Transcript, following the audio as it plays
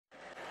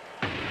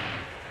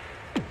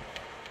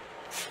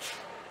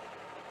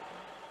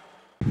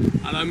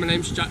Hello, my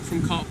name's Jack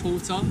from Carp.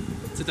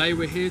 Today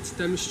we're here to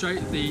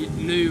demonstrate the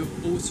new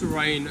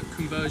all-terrain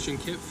conversion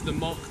kit for the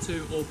Mark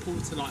II or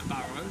porterlite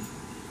Barrow.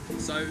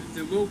 So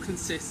the wheel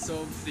consists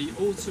of the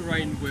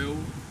all-terrain wheel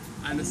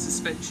and a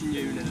suspension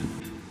unit.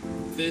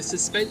 The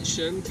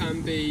suspension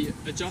can be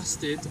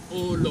adjusted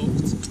or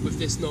locked with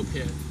this knob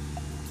here.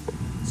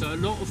 So a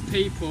lot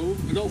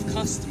of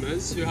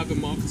customers who have a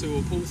Mark II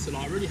or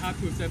porterlite are really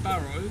happy with their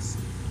Barrows,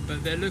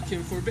 but they're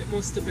looking for a bit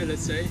more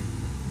stability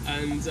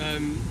and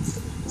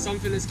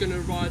something that's going to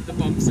ride the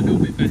bumps a little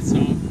bit better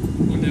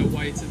on their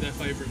way to their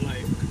favourite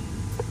lake.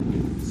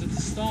 So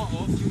to start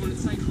off, you want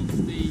to take off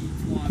the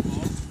wire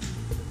bar,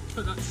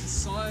 put that to the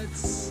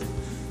sides,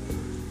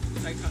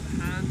 take out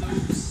the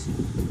handles,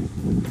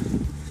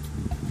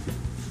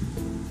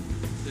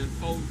 then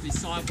fold the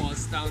side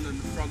bars down on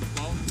the front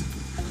bar,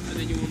 and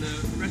then you want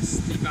to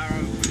rest the Barrow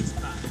on its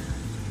back,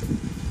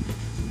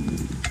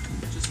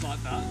 just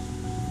like that.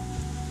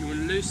 You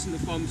want to loosen the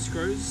thumb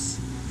screws,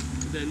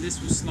 then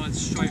this will slide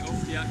straight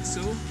off the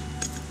axle.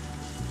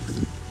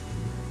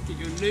 Get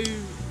your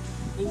new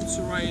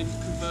all-terrain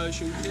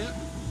conversion kit,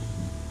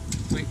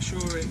 make sure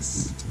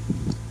it's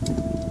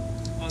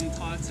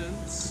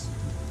untightened,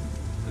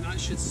 and that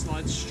should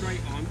slide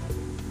straight on,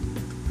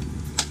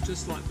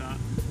 just like that.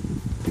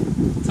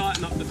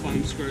 Tighten up the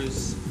thumb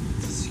screws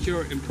to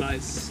secure it in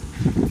place.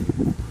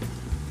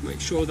 Make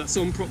sure that's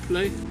on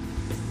properly.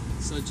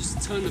 So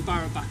just turn the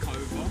Barrow back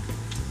over.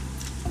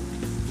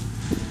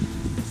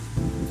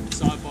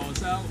 Side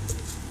bars out.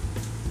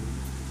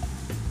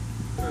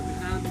 Grab your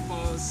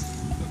handlebars,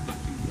 put back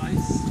in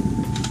place.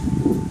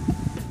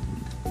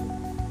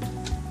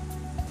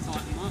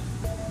 Tighten them up.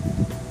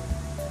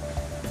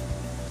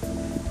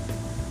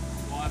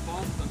 Wire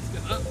bar, don't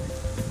forget that.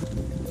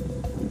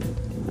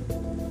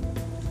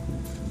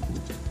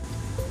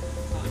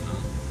 Tighten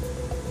up.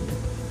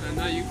 And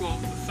now you've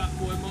got the Fat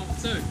Boy Mark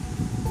II.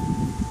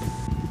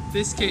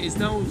 This kit is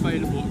now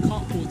available at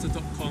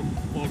carporter.com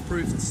or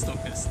approved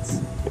stockists.